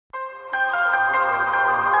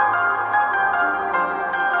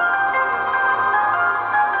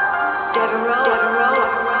Where my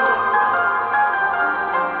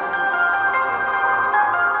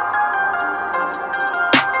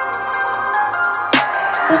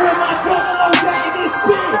Juggalos at in this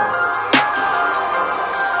bitch?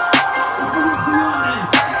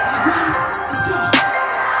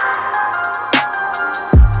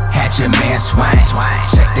 Had your man swing,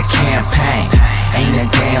 check the campaign. Ain't a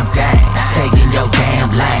damn thing, stay in your damn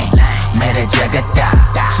lane. Met a Juggernaut,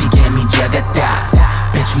 she gave me Juggernaut.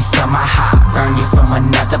 Bitch, we saw my hot, burn you from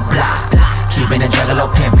another block. Keeping a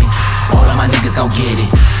Juggalo pimpin', all of my niggas gon' get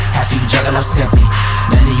it. Half of you Juggalos simping,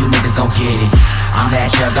 none of you niggas gon' get it. I'm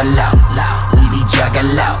that Juggalo, we be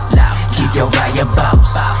Juggalo. Keep your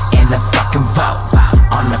valuables in the fucking vault.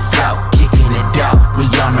 On the floor, kicking it dope, we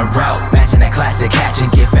on the road. Matching that classic hatch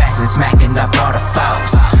and get fast and smacking up all the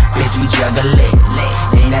foes. Bitch, we juggle-lit,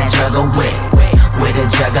 ain't that juggle-wit. With a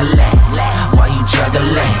juggle-lit, while you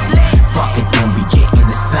juggling. Fuck it, then we get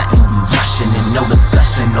into something, we rushing and no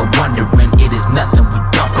discussion, no wondering, it is nothing, we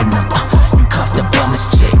dumping them. You cuff the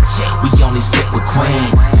bummers chicks, we only stick with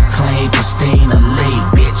queens. Clean, pristine, elite,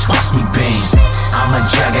 bitch, watch me beam. I'm a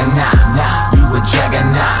Juggernaut, you a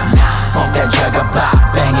Juggernaut. Bump that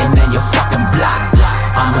Juggerbot, banging in your fucking block.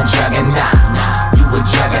 I'm a Juggernaut, you a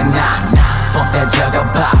Juggernaut. Bump that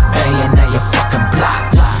Juggerbot, banging in your fucking block.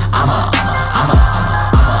 I'm a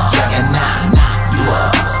Juggernaut, you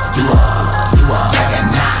a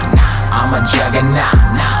Juggernaut. I'm a Juggernaut,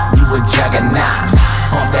 you a Juggernaut.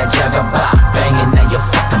 Bump that Juggerbot, banging in your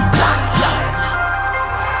fucking block.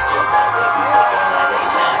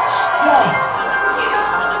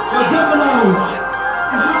 Yo, Juggalos,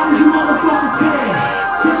 as long as you motherfuckers can,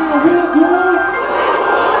 give me a real good.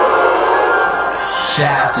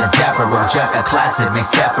 Shout out to Deveraux, Jugga classic,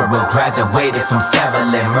 inseparable. Graduated from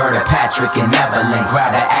Severland, murder Patrick and Evelyn.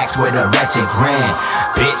 Grab the axe with a wretched grin.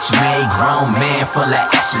 Bitch made grown man full of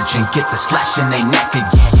estrogen. Get the slash in they neck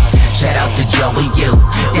again. Shout out to Joey, you,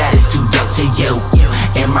 that is too dope to you.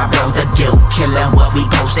 And my brother do, killing what we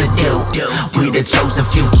supposed to do. We the chosen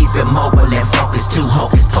few, keep it mobile and focused too.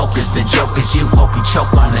 Hocus pocus, the joke is you, hope you choke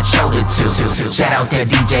on the shoulder too. Shout out to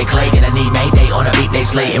DJ Clay, and I need Mayday on a beat they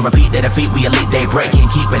slay. And repeat the defeat, we elite they breaking.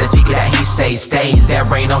 Keep it a secret that he says stays. That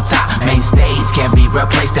rain on top, main stage can't be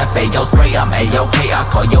replaced. That Fago spray, I'm A-OK, I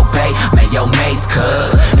call your bae, Mayo Mace, cuz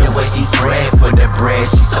the way she spread for the bread,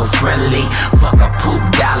 she's so friendly. Fuck a poop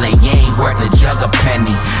dollar, you ain't worth a jug of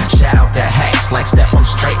penny. Shout out to Hacks, like Steph, I'm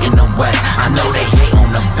straight in the west. I know they hate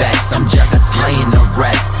on the best, I'm just slaying the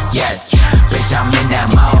rest. Yes, bitch, I'm in that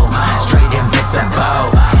mode, straight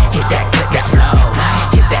invincible. Hit that, click that blow,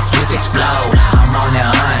 hit that switch, explode. I'm on the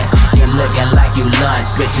hunt, you're looking like you lunch.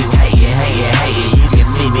 Bitches hate it, you can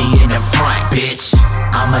see me in the front, bitch.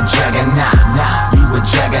 I'm a Juggernaut, you a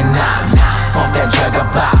Juggernaut. Bump that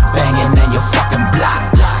Juggerbot, banging in your fucking block.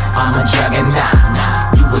 I'm a Juggernaut,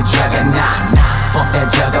 you a Juggernaut. Bump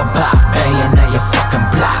that Juggerbot, banging in your fucking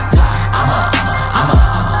block. I'm a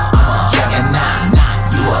Juggernaut,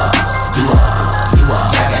 you a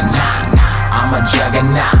Juggernaut. I'm a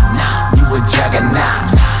Juggernaut, you a Juggernaut.